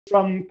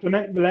from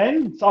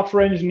Clément,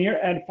 software engineer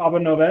at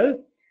Fabernovel,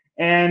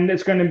 and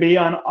it's going to be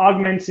on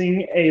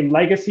augmenting a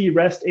legacy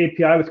REST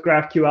API with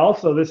GraphQL.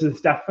 So this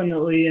is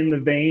definitely in the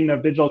vein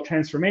of digital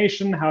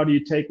transformation. How do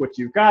you take what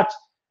you've got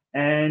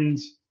and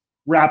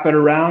wrap it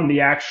around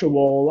the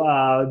actual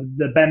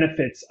the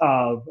benefits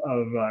of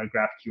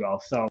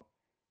GraphQL? So,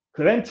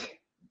 Clément,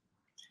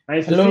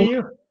 nice Hello. to see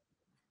you.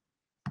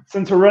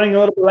 Since we're running a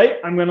little bit late,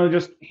 I'm going to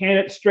just hand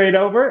it straight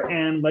over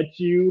and let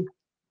you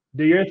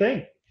do your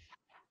thing.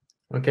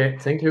 Okay,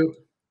 thank you.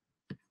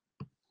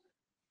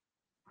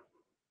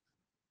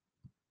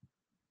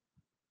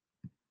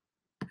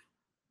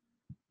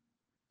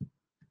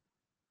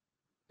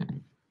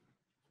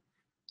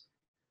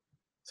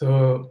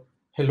 So,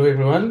 hello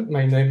everyone.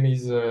 My name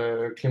is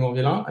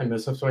Clément. I'm a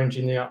software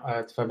engineer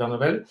at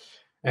Fabernovel.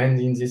 And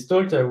in this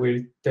talk, I will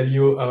tell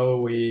you how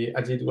we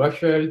added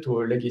GraphQL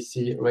to a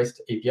legacy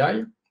REST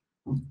API.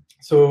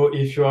 So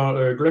if you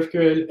are a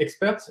GraphQL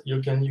expert,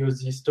 you can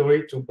use this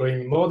story to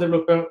bring more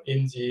developers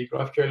in the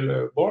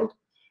GraphQL world.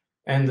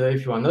 And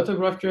if you are not a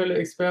GraphQL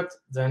expert,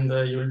 then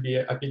you will be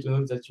happy to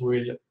know that you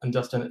will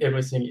understand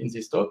everything in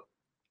this talk.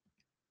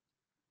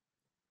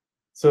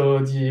 So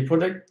the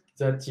project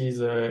that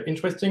is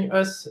interesting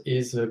us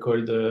is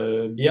called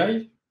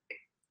BI.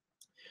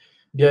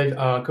 BI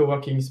are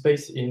co-working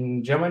space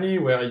in Germany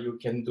where you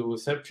can do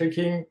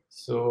self-checking.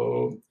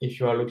 So if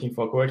you are looking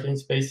for co-working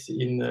space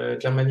in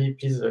Germany,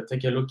 please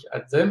take a look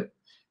at them.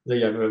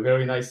 They have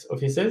very nice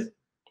offices.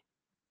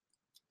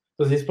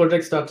 So this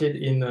project started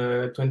in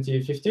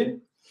 2015.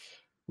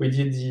 We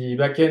did the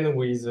backend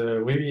with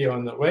Ruby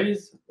on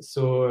Rails.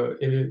 So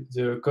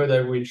the code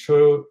I will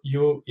show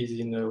you is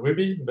in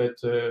Ruby, but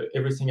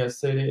everything I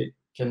say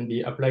can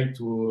be applied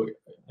to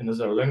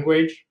another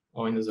language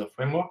or another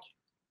framework.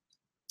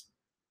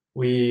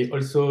 We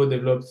also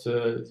developed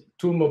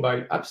 2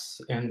 mobile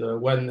apps and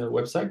 1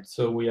 website.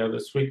 So we have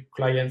 3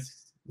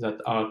 clients that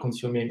are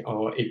consuming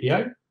our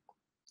API.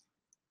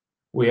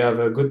 We have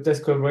a good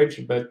test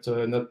coverage, but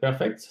not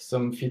perfect.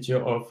 Some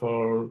features of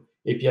our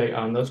API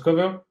are not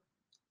covered.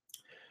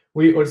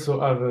 We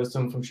also have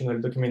some functional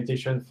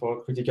documentation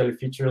for critical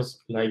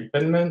features like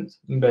payment,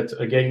 but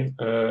again,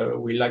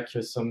 we lack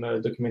some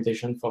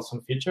documentation for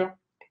some feature.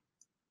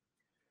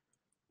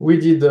 We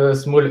did a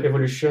small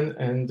evolution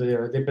and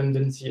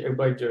dependency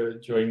upgrade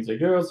during the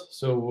years,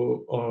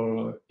 so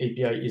our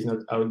API is not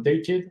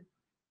outdated.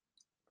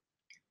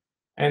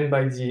 And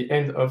by the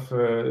end of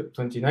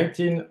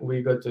 2019,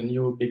 we got a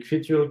new big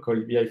feature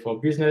called BI for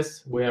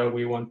Business, where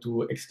we want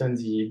to extend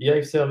the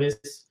BI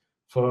service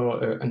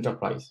for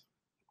enterprise.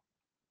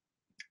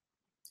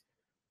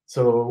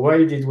 So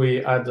why did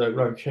we add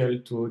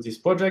GraphQL to this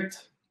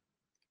project?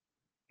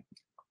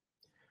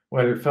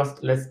 Well,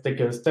 first, let's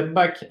take a step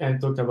back and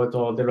talk about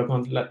our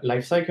development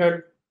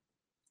lifecycle.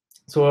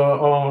 So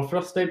our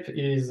first step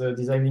is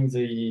designing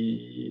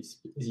the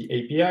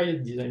API,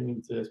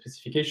 designing the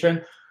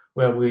specification,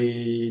 where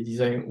we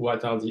design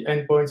what are the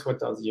endpoints,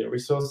 what are the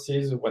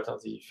resources, what are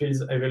the fields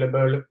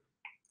available.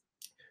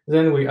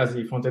 Then we, as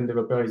the front-end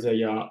developers,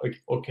 they are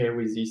okay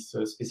with this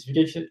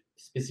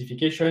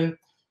specification.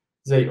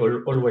 They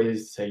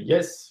always say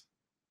yes.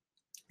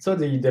 So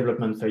the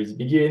development phase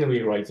begins.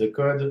 We write the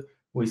code.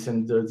 We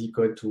send the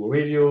code to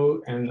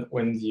review, and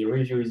when the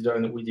review is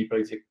done, we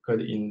deploy the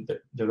code in the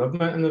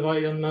development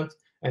environment,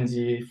 and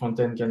the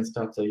front-end can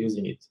start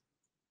using it.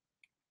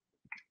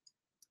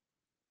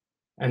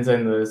 And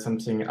then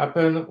something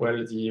happens.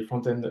 Well, the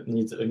front-end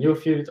needs a new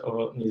field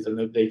or needs an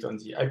update on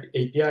the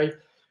API.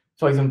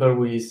 For example,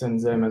 we send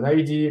them an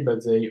ID,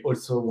 but they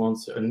also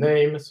want a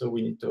name, so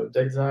we need to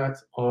update that.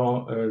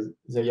 Or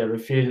they have a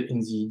field in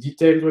the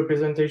detailed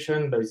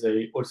representation, but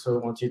they also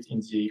want it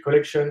in the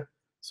collection.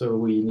 So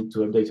we need to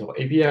update our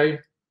API.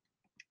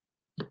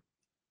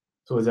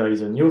 So there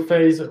is a new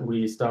phase.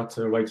 We start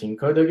writing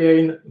code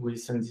again. We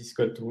send this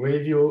code to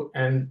review,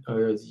 and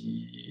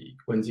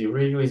when the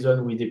review is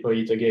done, we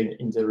deploy it again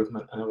in the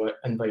development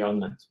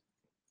environment.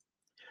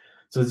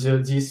 So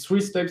these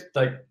 3 steps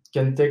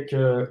can take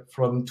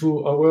from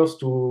 2 hours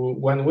to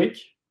 1 week.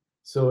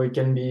 So it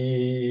can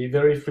be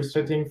very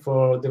frustrating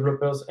for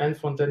developers and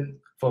for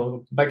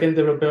backend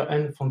developer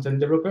and front-end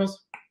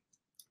developers.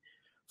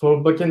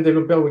 For backend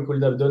developer, we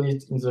could have done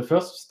it in the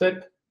first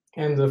step.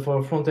 And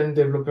for front-end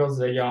developers,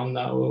 they are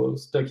now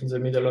stuck in the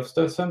middle of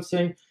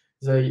something.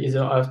 They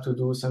either have to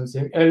do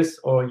something else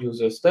or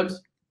use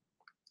stubs.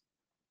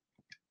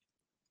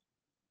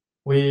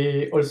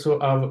 We also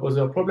have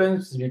other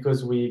problems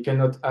because we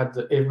cannot add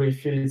every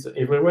field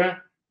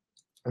everywhere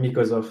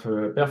because of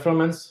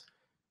performance.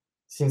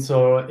 Since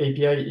our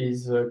API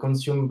is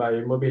consumed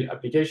by mobile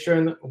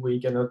application, we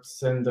cannot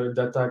send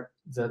data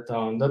that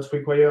are not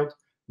required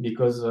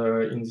because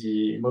in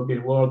the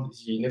mobile world,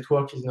 the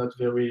network is not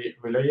very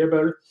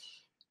reliable,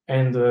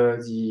 and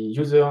the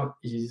user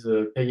is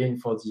paying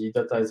for the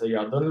data they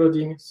are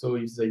downloading. So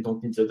if they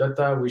don't need the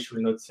data, we should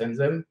not send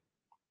them.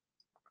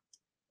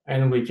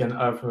 And we can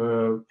have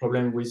a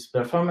problem with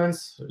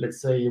performance.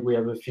 Let's say we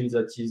have a field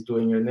that is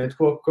doing a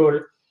network call.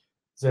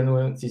 Then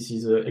when this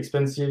is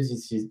expensive,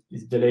 this is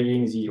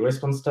delaying the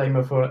response time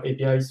of our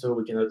API, so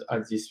we cannot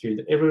add this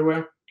field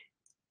everywhere.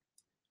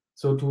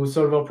 So to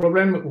solve our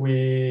problem,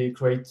 we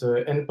create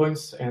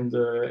endpoints and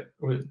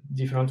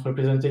different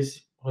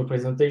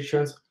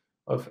representations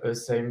of a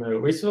same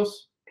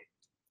resource.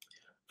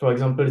 For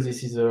example,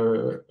 this is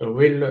a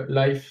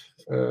real-life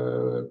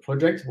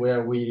project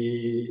where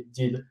we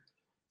did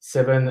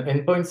 7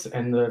 endpoints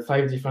and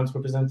 5 different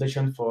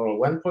representations for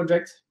one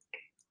project.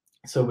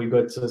 So we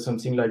got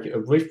something like a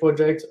brief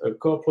project, a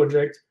core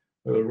project,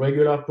 a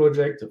regular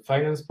project, a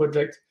finance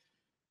project.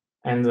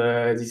 And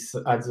this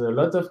adds a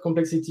lot of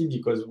complexity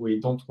because we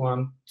don't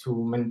want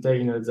to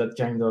maintain that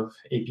kind of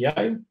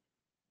API.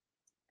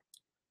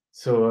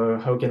 So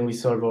how can we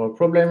solve our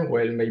problem?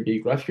 Well,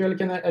 maybe GraphQL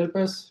can help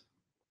us.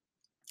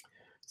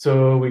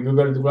 So we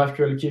Googled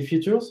GraphQL key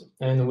features,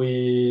 and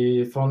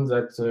we found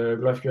that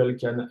GraphQL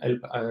can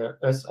help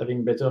us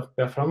having better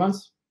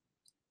performance.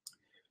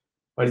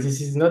 Well,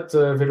 this is not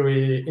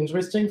very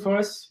interesting for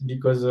us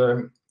because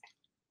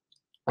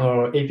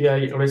our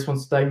API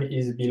response time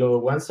is below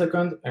 1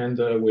 second, and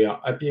we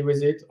are happy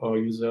with it. Our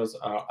users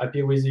are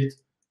happy with it,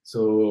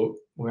 so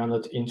we are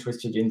not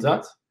interested in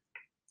that.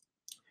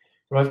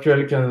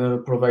 GraphQL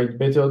can provide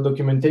better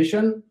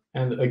documentation,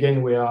 and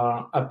again, we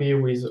are happy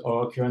with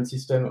our current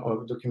system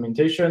of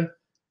documentation.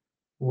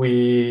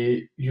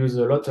 We use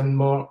a lot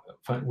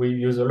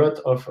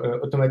of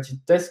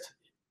automated tests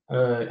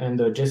and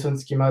JSON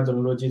schema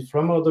downloaded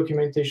from our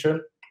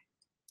documentation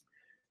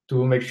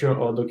to make sure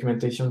our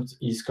documentation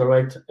is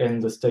correct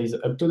and stays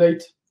up to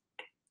date.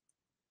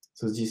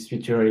 So this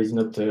feature is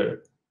not a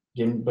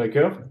game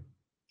breaker.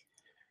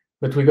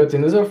 But we got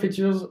another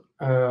features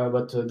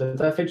about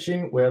data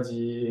fetching, where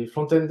the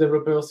front-end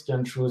developers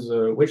can choose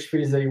which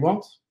fields they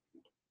want.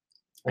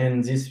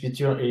 And this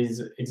feature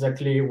is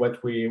exactly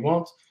what we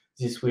want.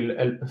 This will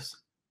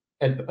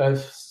help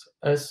us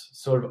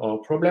solve our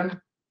problem.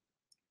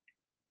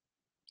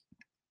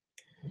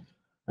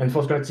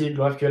 Unfortunately,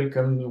 GraphQL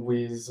comes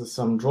with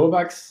some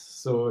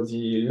drawbacks. So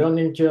the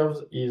learning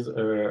curve is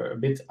a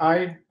bit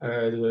high.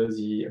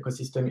 The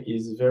ecosystem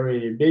is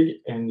very big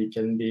and it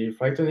can be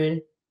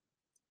frightening.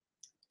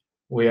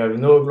 We have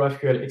no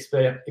GraphQL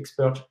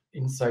expert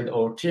inside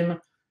our team,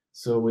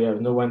 so we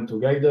have no one to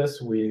guide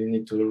us. We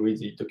need to read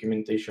the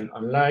documentation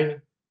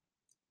online.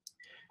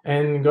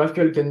 And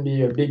GraphQL can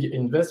be a big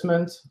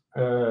investment.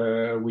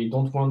 We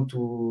don't want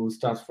to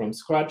start from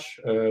scratch.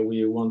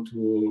 We want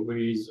to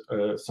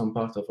reuse some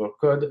part of our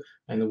code,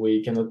 and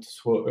we cannot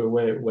throw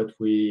away what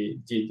we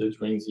did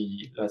during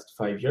the last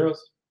 5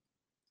 years.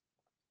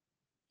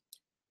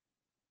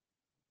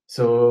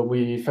 So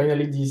we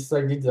finally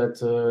decided that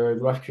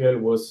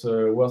GraphQL was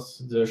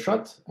worth the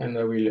shot, and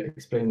I will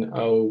explain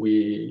how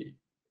we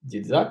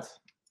did that.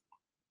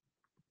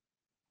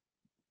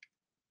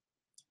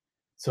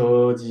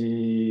 So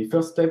the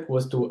first step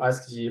was to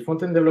ask the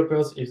front-end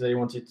developers if they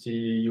wanted to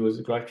use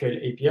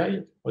GraphQL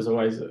API,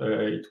 otherwise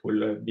it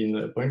would have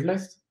been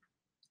pointless.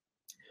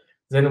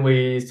 Then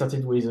we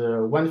started with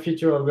one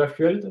feature of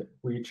GraphQL,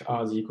 which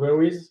are the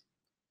queries,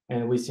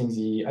 and we think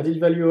the added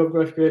value of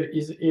GraphQL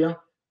is here,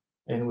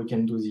 and we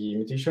can do the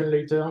mutation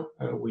later.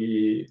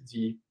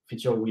 The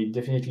feature we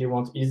definitely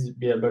want is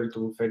be able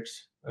to fetch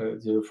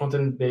the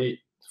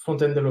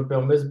front-end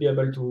developer must be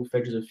able to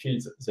fetch the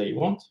fields they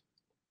want.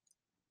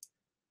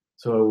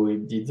 So we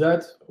did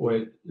that.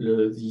 Well,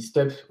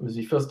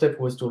 the first step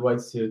was to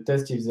write the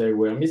test if they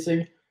were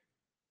missing,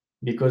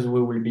 because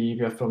we will be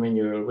performing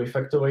a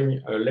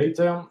refactoring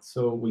later.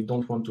 So we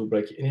don't want to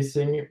break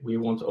anything. We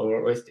want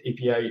our REST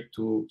API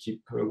to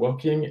keep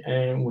working,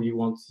 and we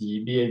want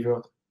the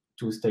behavior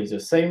to stay the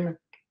same.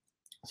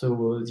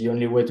 So the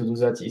only way to do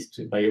that is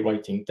by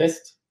writing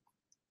tests.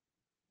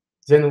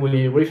 Then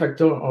we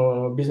refactor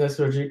our business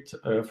logic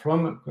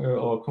from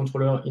our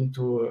controller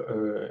into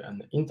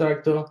an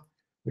interactor,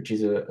 which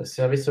is a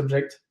service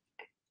object.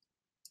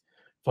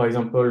 For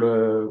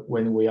example,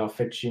 when we are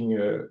fetching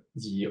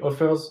the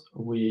offers,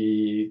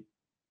 we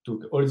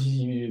took all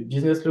the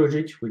business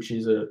logic, which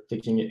is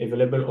taking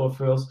available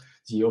offers,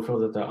 the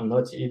offers that are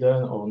not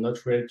hidden or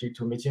not related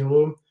to meeting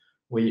room.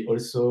 We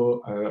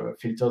also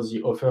filter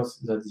the offers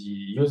that the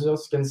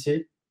users can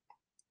see.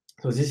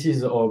 So this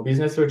is our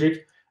business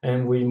logic,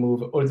 and we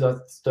move all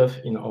that stuff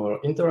in our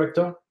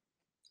interactor.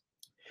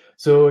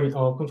 So in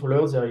our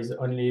controller, there is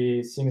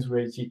only things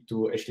related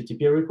to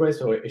HTTP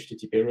request or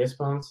HTTP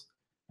response.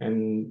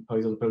 And for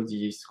example,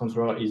 this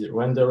controller is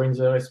rendering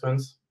the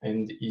response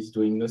and is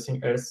doing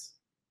nothing else.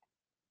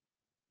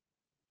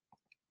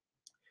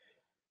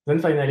 Then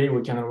finally,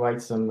 we can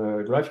write some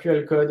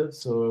GraphQL code.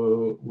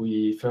 So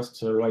we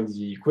first write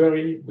the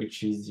query,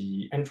 which is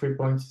the entry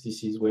point.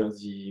 This is where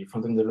the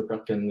front-end developer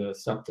can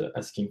start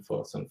asking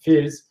for some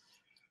fields.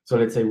 So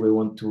let's say we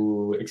want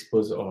to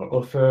expose our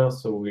offer.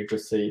 So we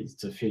just say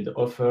it's a field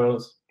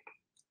offers.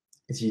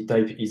 The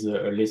type is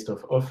a list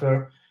of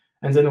offer.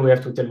 And then we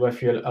have to tell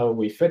GraphQL how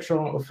we fetch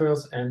our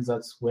offers. And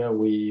that's where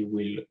we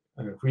will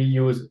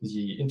reuse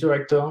the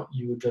interactor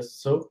you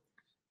just saw.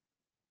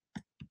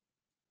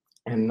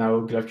 And now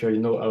GraphQL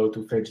know how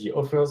to fetch the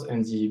offers,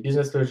 and the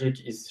business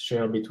logic is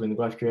shared between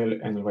GraphQL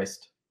and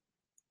REST.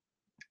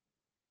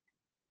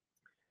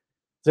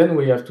 Then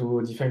we have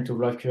to define to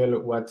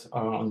GraphQL what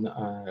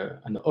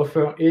an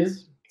offer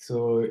is.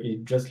 So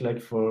it just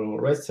like for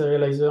REST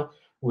serializer,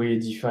 we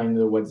define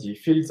what the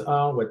fields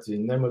are, what the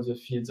name of the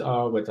fields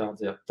are, what are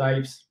their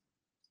types.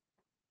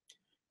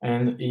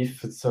 And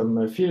if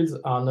some fields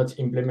are not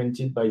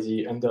implemented by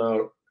the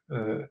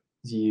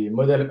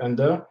model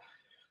under,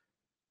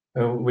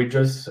 we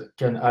just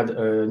can add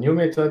a new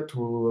method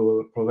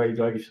to provide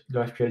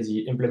GraphQL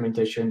the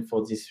implementation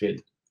for this field.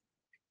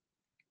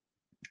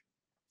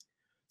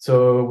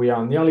 So we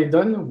are nearly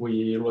done.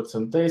 We wrote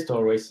some tests.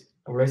 Our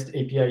REST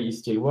API is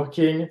still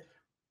working.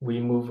 We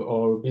move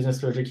our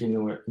business logic in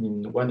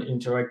one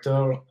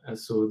interactor.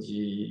 So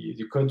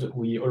the code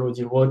we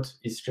already wrote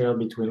is shared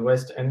between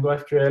REST and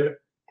GraphQL.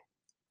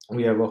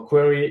 We have our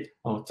query,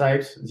 our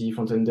types. The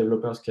front-end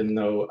developers can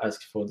now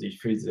ask for the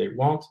fields they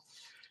want.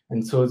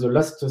 And so the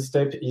last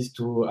step is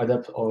to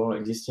adapt our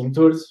existing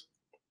tools.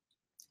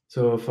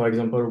 So for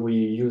example, we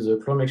use a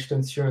Chrome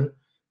extension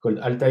called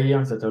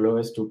Altair that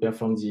allows us to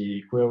perform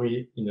the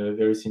query in a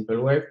very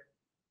simple way.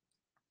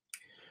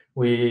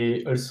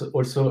 We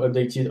also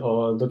updated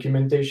our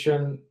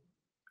documentation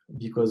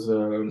because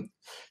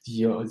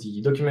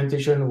the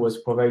documentation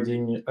was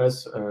providing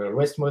us a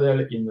REST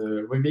model in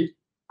Ruby.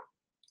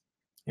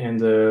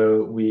 And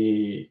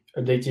we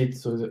updated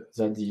so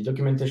that the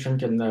documentation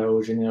can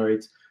now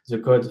generate the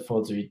code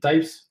for the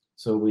types,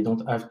 so we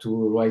don't have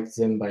to write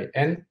them by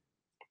hand.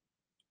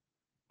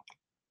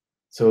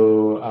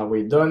 So are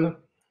we done?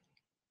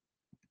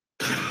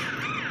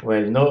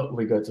 Well, no,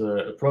 we got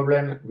a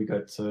problem. We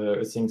got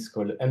things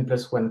called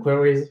n+1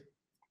 queries.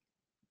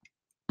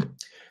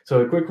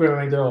 So a quick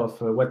reminder of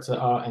what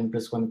are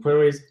n+1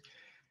 queries.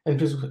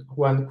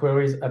 N+1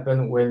 queries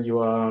happen when you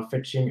are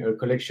fetching a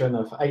collection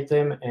of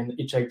items, and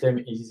each item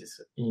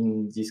is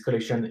in this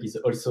collection is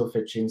also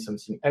fetching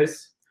something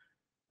else.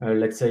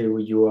 Let's say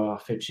you are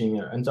fetching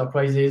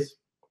enterprises.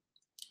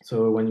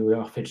 So when you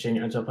are fetching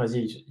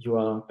enterprises, you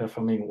are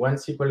performing one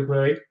SQL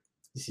query.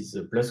 This is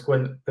a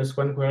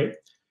 +1 query.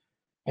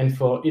 And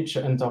for each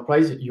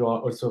enterprise, you are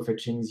also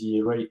fetching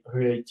the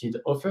related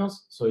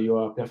offers. So you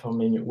are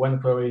performing one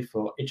query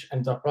for each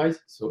enterprise.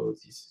 So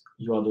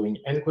you are doing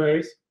n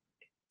queries.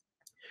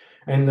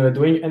 And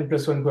doing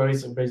n+1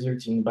 queries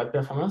results in bad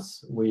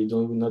performance. We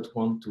do not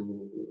want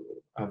to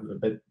have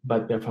a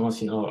bad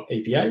performance in our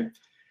API.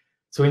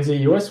 So in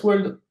the REST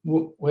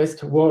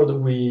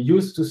world, we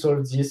used to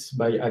solve this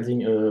by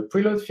adding a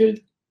preload field,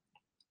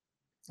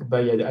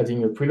 by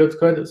adding a preload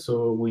code.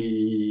 So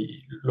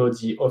we load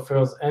the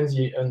offers and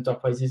the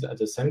enterprises at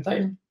the same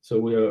time. So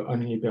we are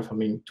only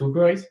performing two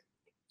queries.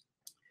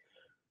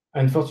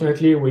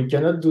 Unfortunately, we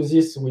cannot do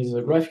this with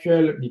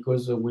GraphQL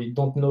because we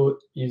don't know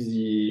if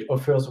the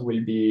offers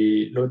will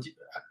be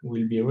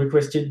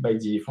requested by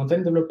the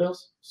front-end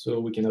developers.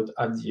 So we cannot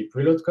add the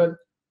preload code.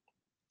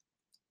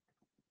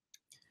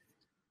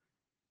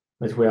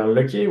 But we are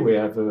lucky. We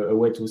have a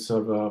way to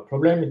solve our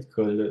problem. It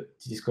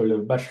is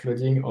called batch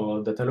loading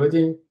or data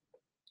loading.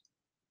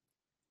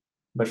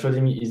 Batch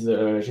loading is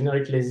a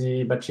generic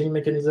lazy batching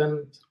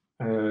mechanism.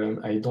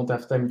 I don't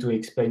have time to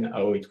explain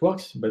how it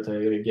works, but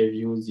I gave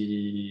you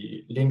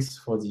the links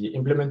for the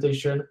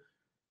implementation.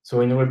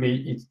 So in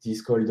Ruby, it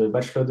is called the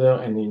batch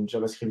loader, and in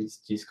JavaScript,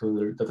 it is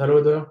called data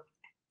loader.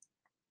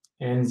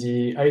 And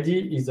the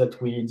idea is that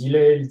we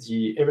delay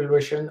the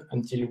evaluation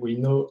until we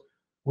know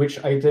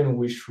which item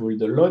we should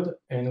load.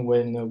 And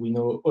when we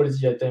know all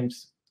the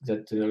items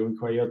that are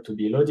required to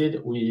be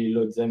loaded, we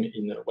load them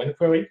in one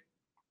query.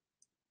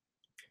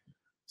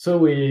 So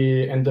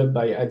we end up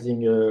by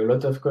adding a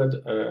lot of code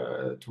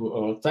to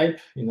our type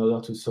in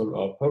order to solve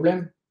our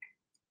problem.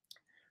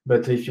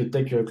 But if you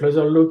take a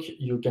closer look,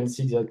 you can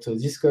see that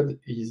this code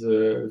is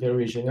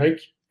very generic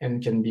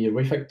and can be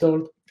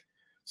refactored.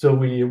 So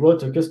we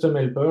wrote a custom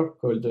helper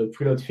called the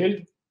preload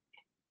field.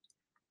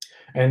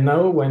 And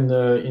now when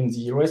in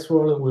the REST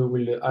world, we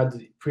will add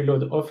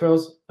preload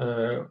offers,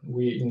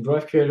 in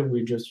GraphQL,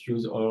 we just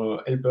use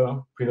our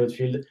helper preload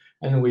field,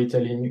 and we're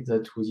telling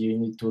that we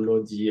need to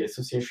load the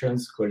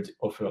associations called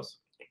offers.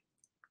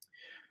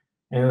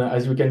 And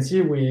as you can see,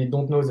 we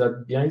don't know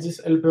that behind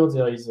this helper,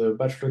 there is a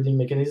batch loading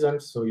mechanism.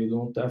 So you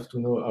don't have to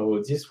know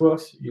how this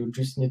works. You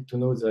just need to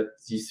know that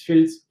this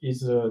field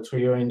is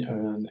triggering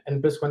an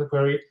n+1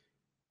 query,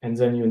 and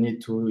then you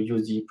need to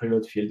use the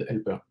preload field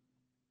helper.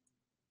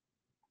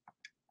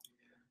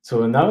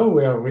 So now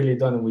we are really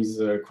done with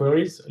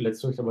queries.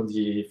 Let's talk about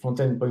the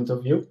front-end point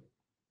of view.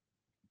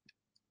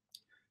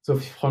 So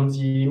from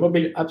the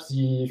mobile apps,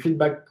 the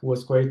feedback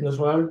was quite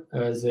neutral.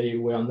 They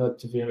were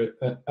not very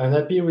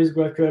unhappy with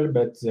GraphQL,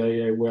 but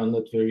they were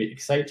not very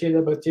excited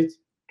about it.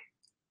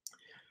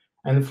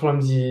 And from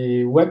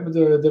the web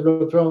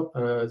developer,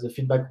 the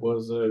feedback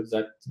was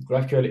that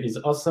GraphQL is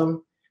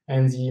awesome.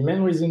 And the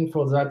main reason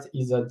for that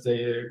is that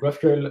the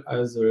GraphQL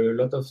has a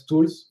lot of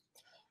tools,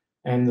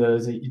 and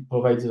it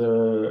provides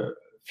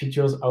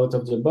features out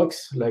of the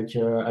box, like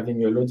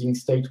having a loading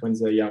state when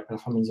they are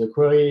performing the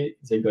query.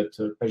 They got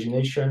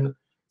pagination,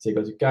 they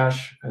got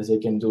cache, they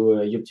can do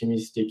a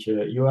optimistic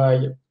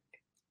UI.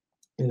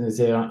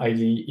 Their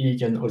IDE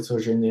can also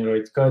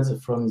generate codes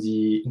from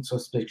the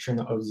introspection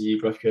of the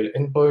GraphQL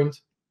endpoint.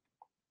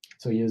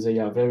 So they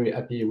are very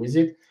happy with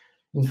it.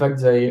 In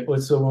fact, they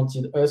also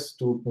wanted us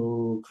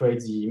to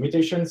create the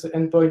mutations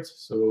endpoint.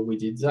 So we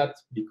did that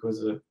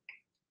because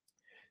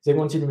they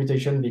wanted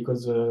mutation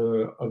because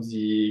of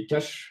the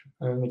cache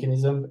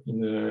mechanism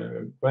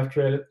in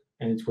GraphQL,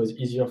 and it was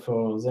easier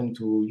for them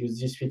to use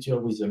this feature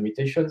with the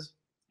mutations.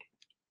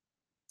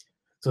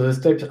 So the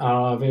steps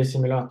are very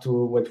similar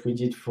to what we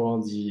did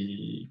for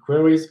the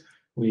queries.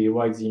 We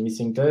write the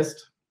missing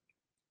test.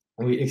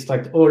 We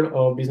extract all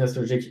our business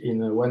logic in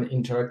one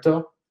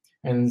interactor,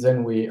 and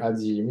then we add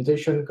the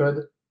mutation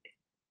code.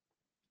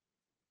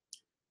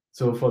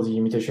 So for the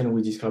mutation,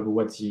 we describe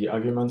what the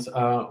arguments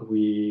are.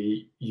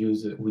 We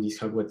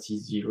describe what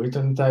is the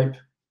return type.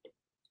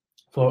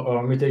 For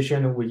our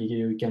mutation,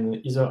 we can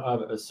either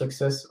have a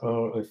success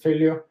or a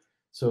failure.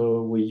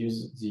 So we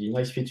use the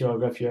nice feature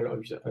of GraphQL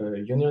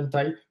of union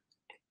type.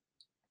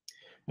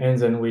 And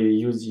then we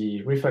use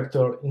the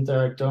refactor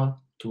interactor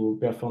to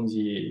perform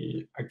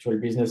the actual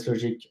business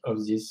logic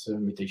of this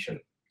mutation.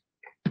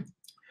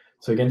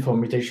 So again, for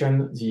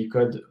mutation, the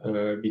code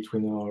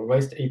between our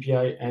REST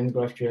API and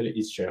GraphQL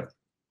is shared.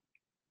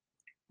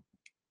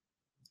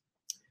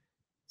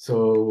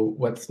 So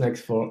what's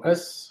next for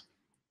us?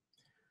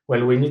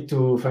 Well, we need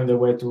to find a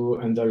way to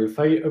handle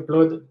file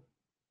upload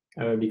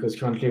because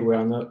currently we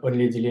are not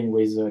only dealing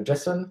with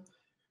JSON.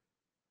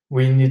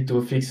 We need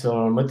to fix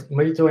our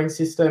monitoring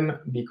system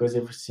because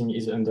everything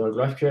is under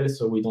GraphQL,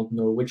 so we don't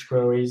know which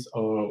queries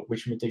or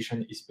which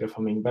mutation is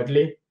performing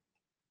badly.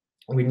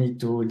 We need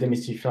to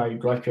demystify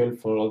GraphQL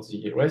for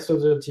the rest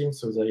of the team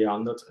so they are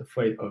not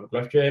afraid of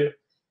GraphQL.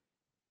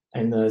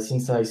 And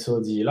since I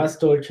saw the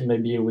last talk,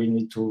 maybe we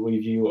need to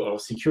review our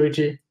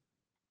security.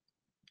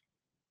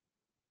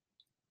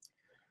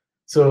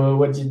 So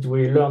what did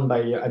we learn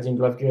by adding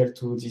GraphQL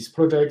to this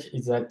project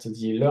is that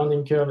the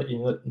learning curve is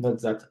not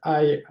that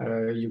high.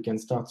 You can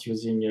start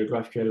using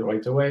GraphQL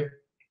right away.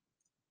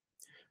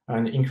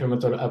 An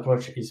incremental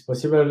approach is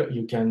possible.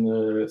 You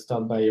can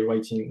start by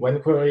writing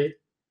one query,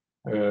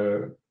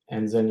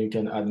 and then you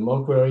can add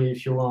more query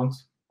if you want.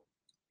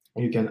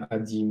 You can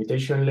add the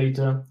mutation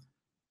later.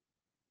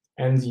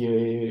 And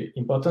the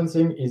important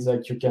thing is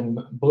that you can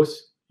both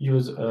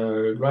use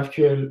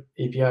GraphQL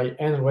API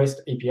and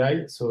REST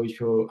API. So if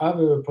you have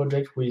a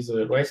project with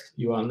REST,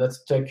 you are not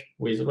stuck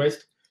with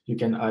REST. You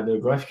can add a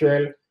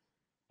GraphQL.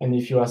 And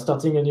if you are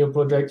starting a new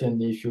project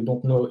and if you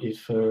don't know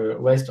if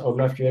REST or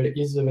GraphQL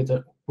is the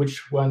better,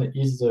 which one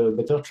is the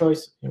better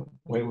choice,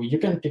 well, you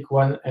can pick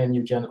one and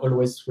you can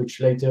always switch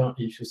later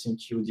if you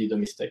think you did a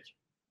mistake.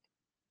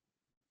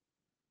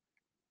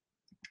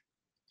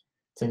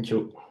 Thank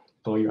you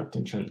for your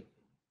attention.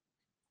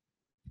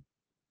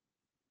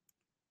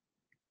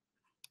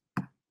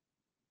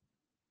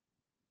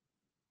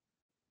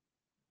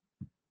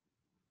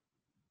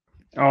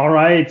 All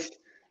right.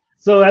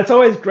 So that's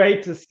always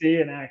great to see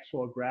an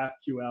actual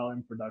GraphQL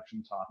in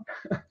production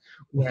talk,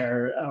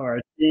 where our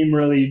team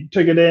really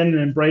took it in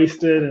and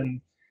embraced it.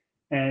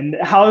 And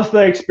how's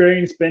the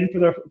experience been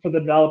for the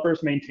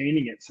developers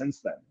maintaining it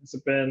since then? Has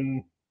it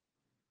been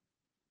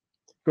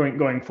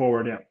going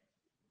forward? Yeah.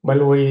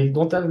 Well, we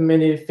don't have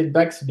many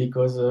feedbacks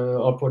because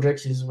our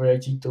project is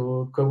related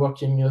to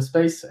co-working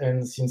space,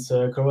 and since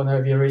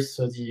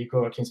coronavirus, the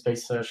co-working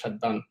space shut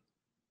down.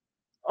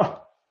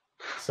 Oh.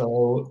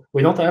 So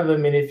we don't have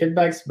many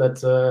feedbacks, but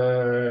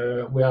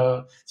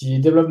the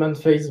development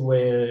phase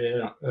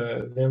were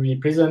very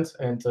pleasant,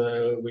 and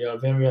we are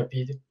very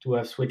happy to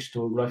have switched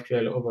to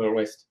GraphQL over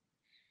REST.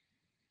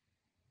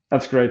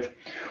 That's great.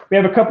 We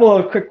have a couple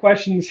of quick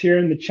questions here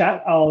in the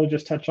chat I'll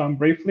just touch on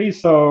briefly.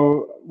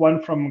 So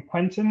one from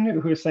Quentin,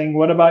 who's saying,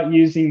 what about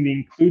using the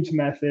includes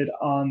method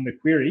on the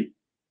query?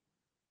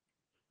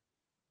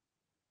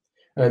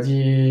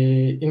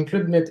 The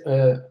include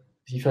method,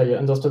 if I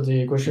understood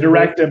the question.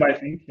 Directive, I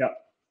think, yeah.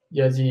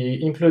 Yeah,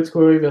 the include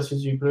query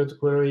versus the include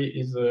query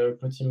is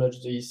pretty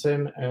much the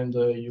same, and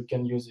you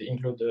can use the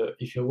include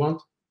if you want.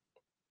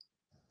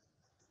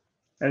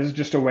 As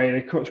just a way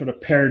to sort of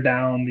pare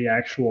down the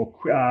actual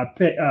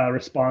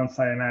response,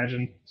 I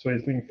imagine. So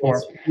he's looking for.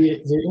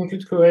 Yes, the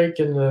include query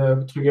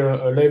can trigger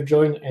a live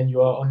join, and you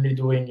are only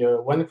doing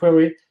one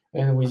query,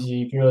 and with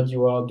the period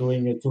you are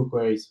doing two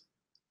queries.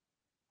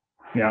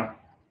 Yeah.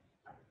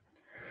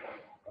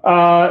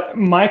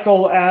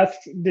 Michael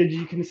asks, did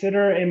you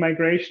consider a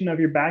migration of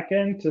your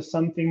backend to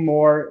something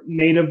more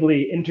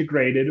natively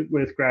integrated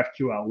with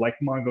GraphQL, like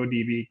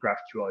MongoDB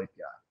GraphQL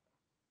API?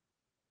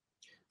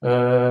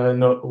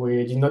 No,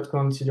 we did not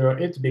consider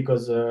it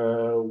because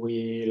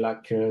we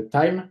lack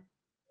time.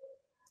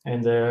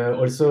 And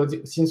also,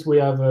 since we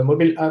have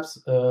mobile apps,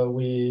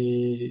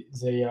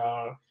 they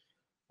are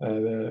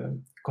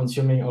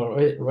consuming our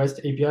REST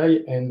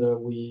API, and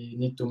we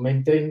need to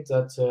maintain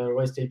that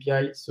REST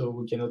API, so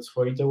we cannot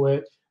throw it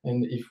away.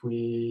 And if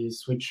we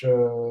switch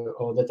our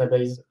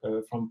database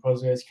from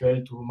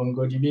PostgreSQL to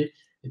MongoDB,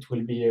 it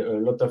will be a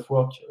lot of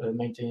work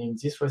maintaining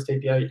this REST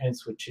API and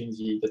switching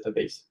the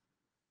database.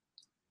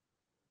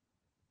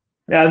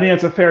 Yeah, I think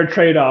it's a fair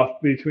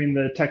trade-off between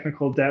the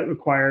technical debt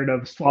required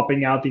of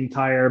swapping out the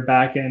entire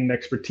back-end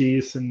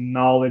expertise and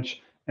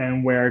knowledge,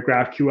 and where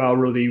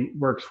GraphQL really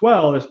works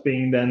well as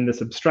being then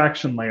this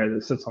abstraction layer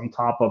that sits on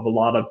top of a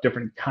lot of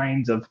different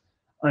kinds of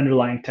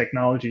underlying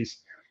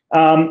technologies.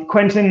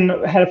 Quentin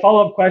had a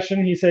follow-up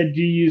question. He said,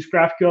 do you use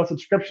GraphQL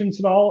subscriptions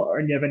at all,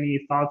 or do you have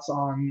any thoughts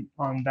on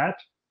that?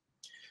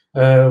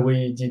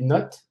 We did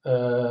not.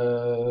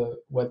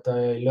 What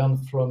I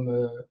learned from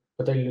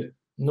what I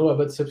know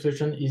about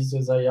subscription is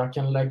that they are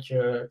kind of like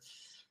a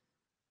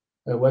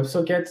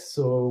WebSocket.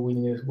 So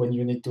when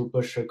you need to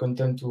push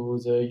content to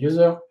the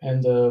user,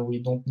 and we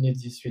don't need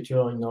this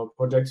feature in our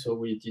project, so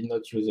we did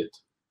not use it.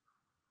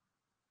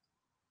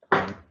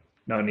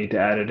 No need to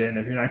add it in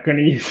if you're not going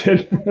to use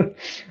it.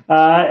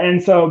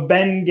 And so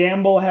Ben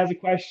Gamble has a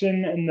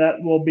question, and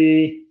that will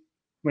be,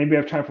 maybe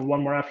I have time for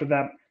one more after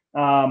that.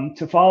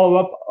 To follow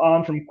up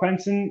on from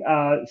Quentin,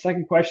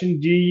 second question,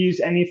 do you use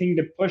anything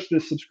to push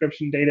the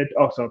subscription data?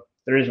 Oh, so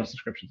there is no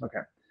subscriptions,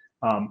 okay.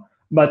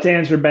 But to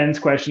answer Ben's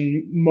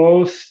question,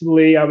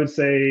 mostly I would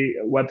say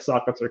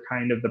WebSockets are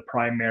kind of the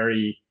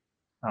primary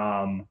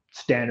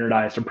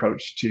standardized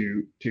approach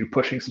to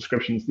pushing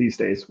subscriptions these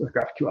days with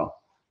GraphQL.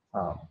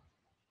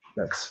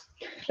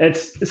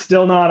 It's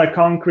still not a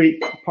concrete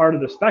part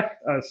of the spec.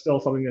 It's still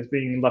something that's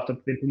being left up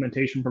to the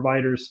implementation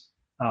providers.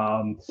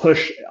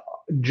 Push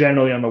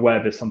generally on the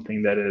web is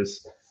something that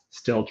is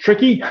still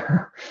tricky,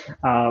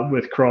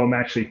 with Chrome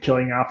actually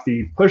killing off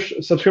the push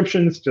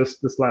subscriptions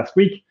just this last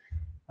week.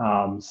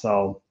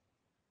 So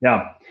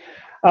yeah.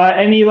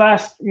 Any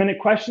last minute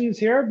questions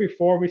here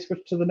before we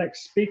switch to the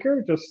next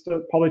speaker? Just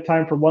probably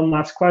time for one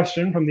last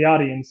question from the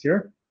audience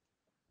here.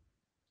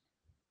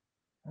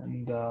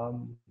 And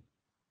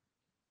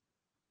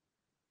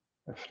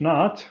if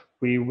not,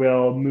 we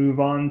will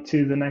move on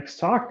to the next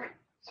talk.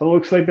 So it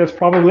looks like that's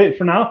probably it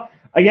for now.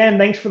 Again,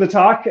 thanks for the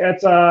talk.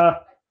 It's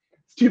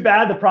too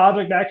bad the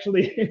project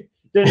actually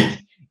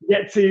didn't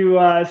get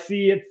to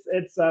see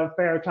its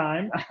fair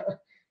time.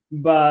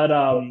 But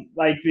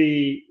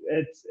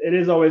it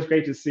is always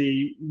great to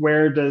see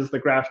where does the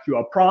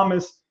GraphQL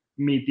promise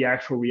meet the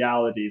actual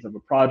realities of a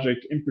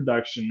project in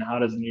production. How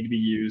does it need to be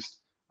used?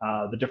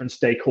 The different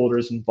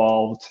stakeholders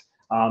involved.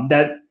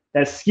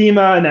 That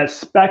schema and that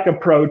spec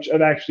approach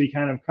of actually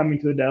kind of coming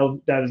to the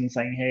devs and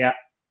saying, hey,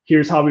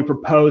 here's how we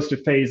propose to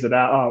phase it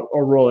out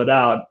or roll it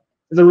out,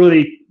 is a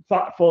really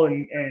thoughtful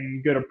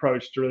and good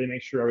approach to really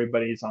make sure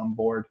everybody's on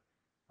board.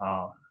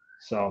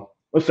 So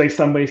looks like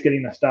somebody's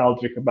getting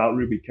nostalgic about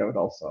Ruby code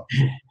also.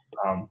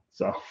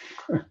 So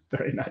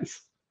very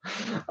nice.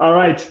 All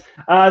right.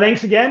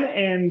 Thanks again,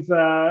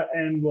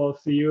 and we'll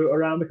see you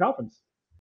around the conference.